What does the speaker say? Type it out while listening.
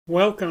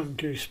Welcome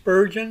to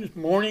Spurgeon's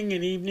Morning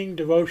and Evening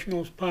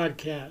Devotionals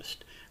Podcast.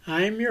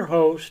 I am your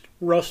host,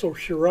 Russell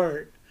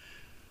Sherrard.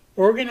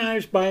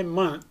 Organized by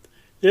month,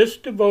 this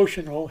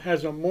devotional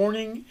has a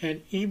morning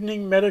and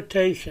evening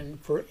meditation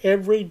for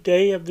every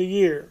day of the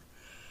year.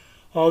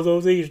 Although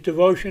these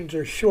devotions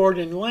are short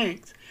in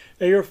length,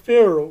 they are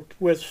filled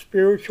with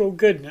spiritual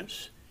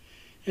goodness.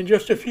 In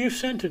just a few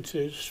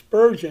sentences,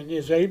 Spurgeon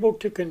is able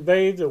to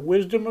convey the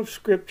wisdom of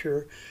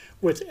Scripture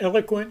with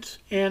eloquence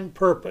and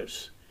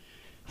purpose.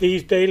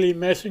 These daily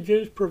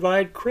messages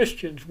provide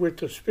Christians with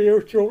the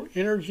spiritual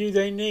energy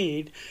they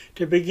need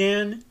to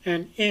begin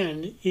and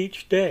end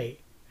each day.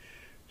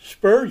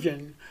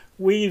 Spurgeon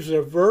weaves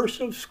a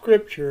verse of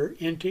Scripture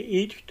into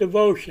each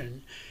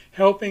devotion,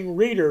 helping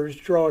readers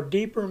draw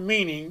deeper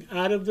meaning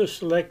out of the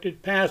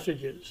selected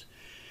passages.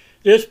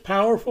 This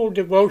powerful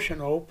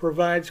devotional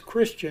provides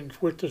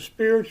Christians with the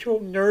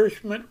spiritual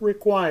nourishment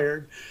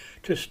required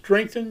to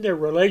strengthen their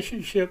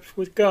relationships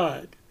with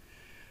God.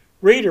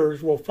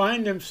 Readers will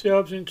find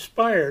themselves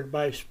inspired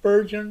by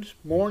Spurgeon's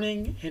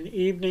morning and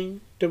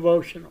evening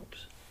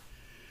devotionals.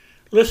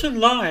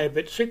 Listen live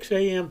at 6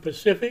 a.m.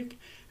 Pacific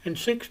and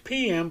 6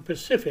 p.m.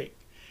 Pacific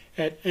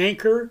at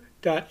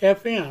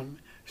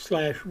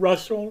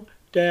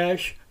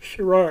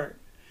anchor.fm/Russell-Sherrard.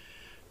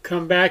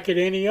 Come back at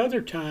any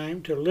other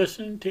time to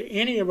listen to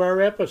any of our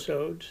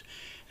episodes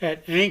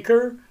at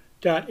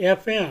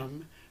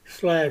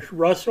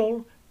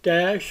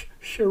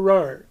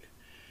anchor.fm/Russell-Sherrard.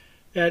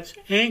 That's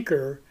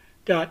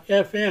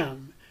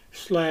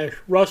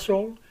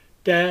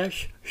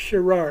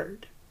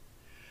anchor.fm/Russell-Sherrard.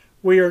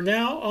 We are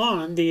now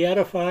on the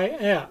Edify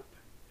app.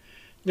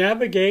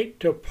 Navigate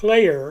to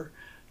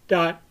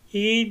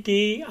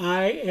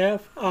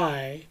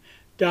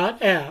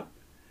player.edifi.app,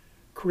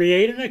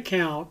 create an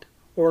account,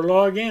 or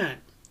log in.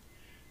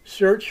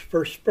 Search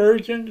for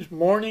Spurgeon's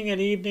Morning and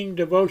Evening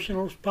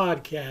Devotionals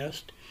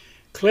Podcast,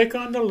 click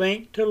on the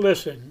link to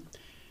listen,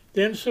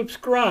 then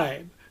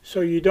subscribe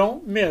so you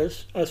don't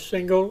miss a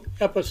single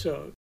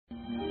episode.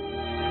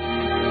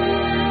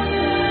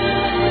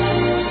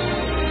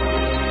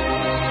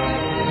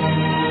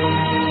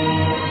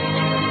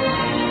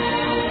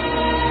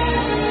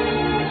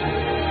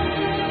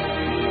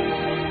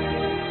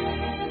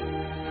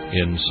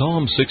 In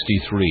Psalm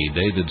 63,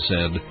 David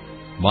said,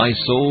 "My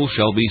soul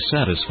shall be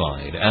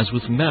satisfied as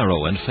with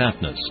marrow and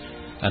fatness,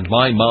 and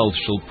my mouth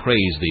shall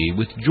praise thee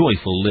with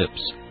joyful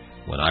lips,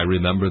 when I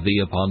remember thee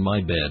upon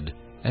my bed,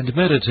 and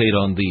meditate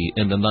on thee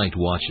in the night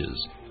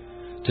watches."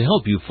 To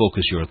help you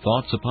focus your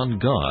thoughts upon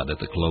God at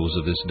the close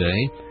of this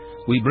day,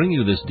 we bring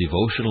you this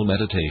devotional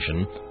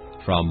meditation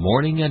from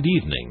Morning and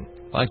Evening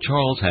by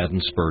Charles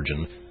Haddon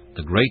Spurgeon,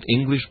 the great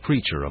English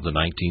preacher of the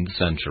 19th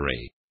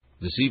century.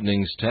 This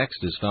evening's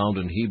text is found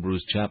in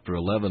Hebrews chapter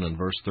 11 and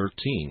verse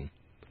 13.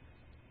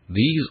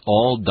 "These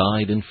all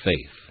died in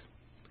faith."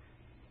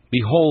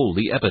 Behold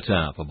the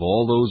epitaph of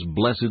all those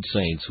blessed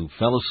saints who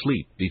fell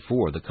asleep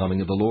before the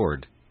coming of the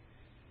Lord.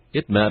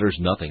 It matters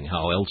nothing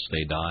how else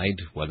they died,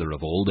 whether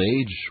of old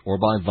age or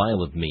by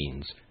violent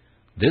means.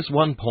 This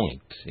one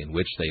point, in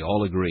which they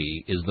all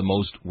agree, is the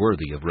most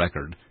worthy of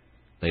record.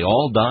 They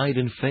all died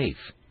in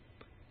faith.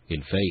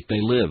 In faith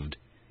they lived.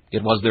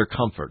 It was their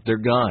comfort, their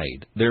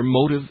guide, their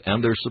motive,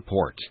 and their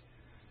support.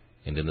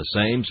 And in the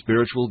same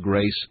spiritual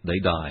grace they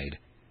died,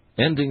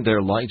 ending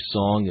their life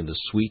song in the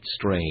sweet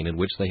strain in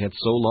which they had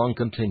so long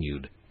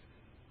continued.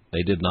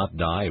 They did not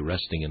die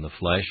resting in the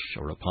flesh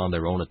or upon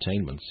their own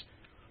attainments.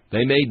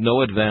 They made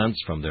no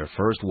advance from their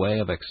first way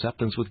of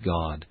acceptance with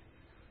God,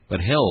 but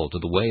held to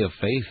the way of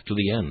faith to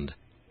the end.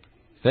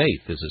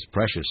 Faith is as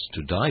precious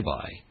to die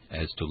by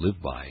as to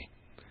live by.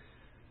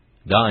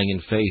 Dying in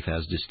faith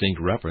has distinct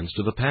reference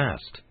to the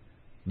past.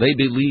 They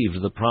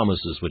believed the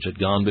promises which had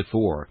gone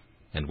before,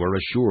 and were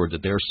assured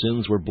that their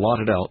sins were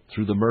blotted out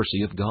through the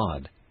mercy of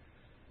God.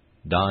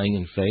 Dying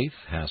in faith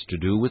has to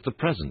do with the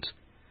present.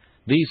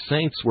 These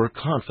saints were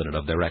confident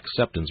of their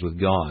acceptance with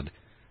God.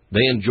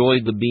 They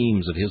enjoyed the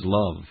beams of His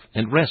love,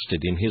 and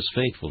rested in His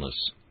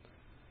faithfulness.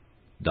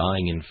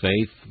 Dying in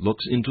faith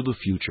looks into the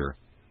future.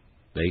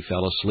 They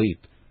fell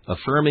asleep,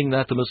 affirming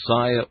that the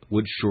Messiah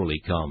would surely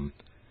come,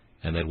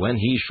 and that when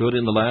He should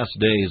in the last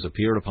days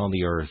appear upon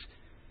the earth,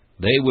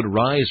 they would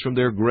rise from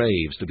their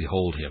graves to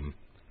behold Him.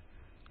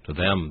 To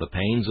them the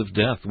pains of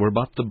death were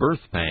but the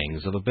birth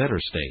pangs of a better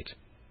state.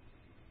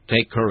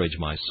 Take courage,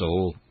 my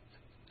soul,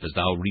 as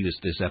thou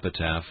readest this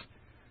epitaph.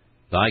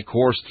 Thy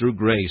course through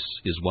grace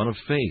is one of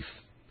faith,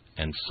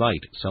 and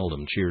sight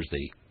seldom cheers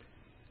thee.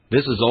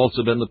 This has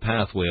also been the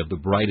pathway of the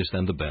brightest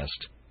and the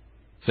best.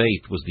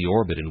 Faith was the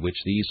orbit in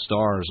which these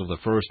stars of the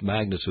first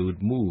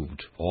magnitude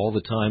moved all the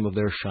time of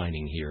their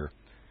shining here.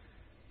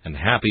 And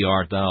happy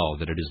art thou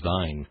that it is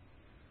thine.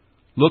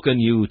 Look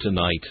anew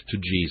tonight to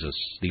Jesus,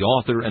 the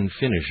author and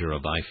finisher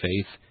of thy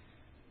faith,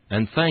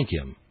 and thank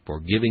Him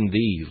for giving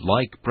thee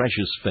like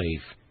precious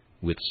faith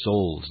with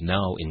souls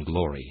now in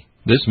glory.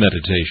 This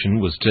meditation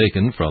was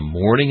taken from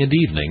Morning and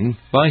Evening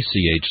by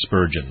C.H.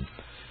 Spurgeon.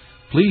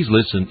 Please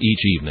listen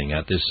each evening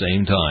at this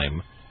same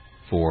time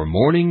for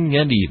Morning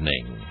and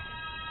Evening.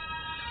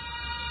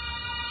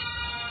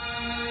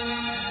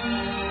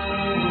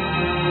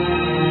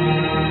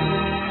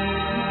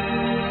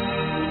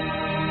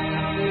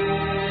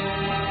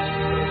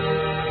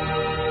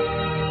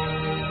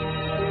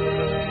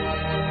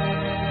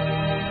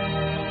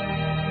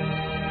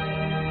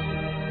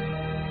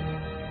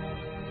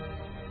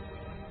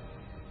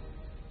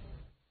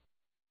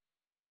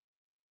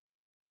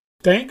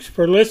 Thanks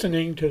for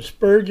listening to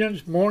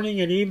Spurgeon's Morning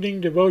and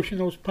Evening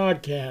Devotionals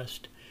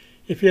podcast.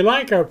 If you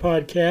like our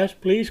podcast,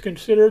 please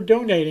consider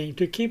donating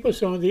to keep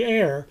us on the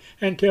air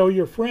and tell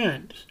your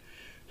friends.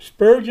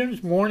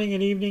 Spurgeon's Morning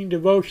and Evening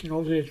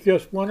Devotionals is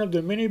just one of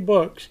the many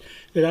books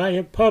that I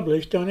have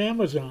published on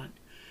Amazon.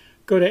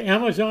 Go to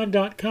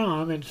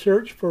Amazon.com and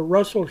search for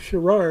Russell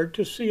Sherrard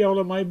to see all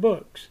of my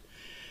books.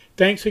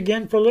 Thanks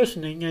again for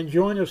listening, and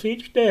join us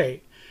each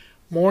day,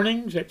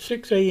 mornings at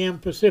 6 a.m.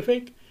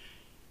 Pacific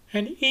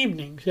and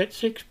evenings at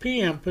 6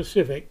 p.m.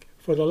 Pacific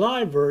for the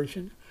live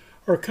version,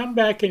 or come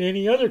back at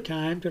any other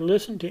time to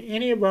listen to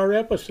any of our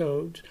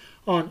episodes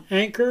on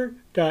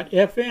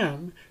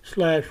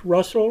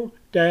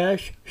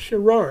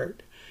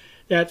anchor.fm/Russell-Sherrard.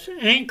 That's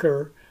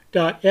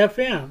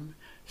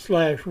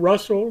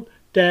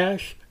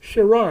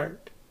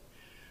anchor.fm/Russell-Sherrard.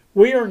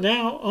 We are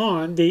now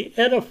on the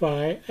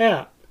Edify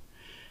app.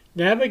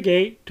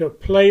 Navigate to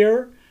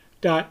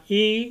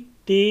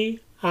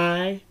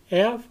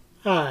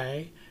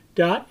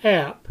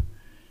player.edifi.app.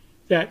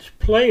 That's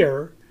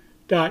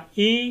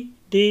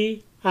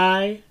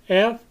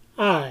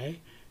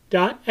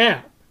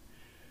player.edifi.app.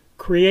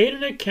 Create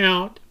an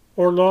account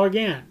or log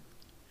in.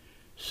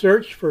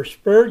 Search for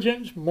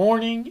Spurgeon's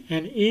Morning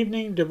and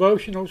Evening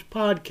Devotionals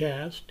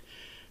podcast.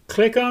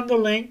 Click on the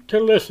link to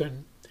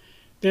listen,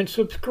 then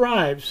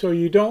subscribe so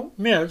you don't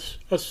miss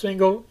a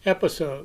single episode.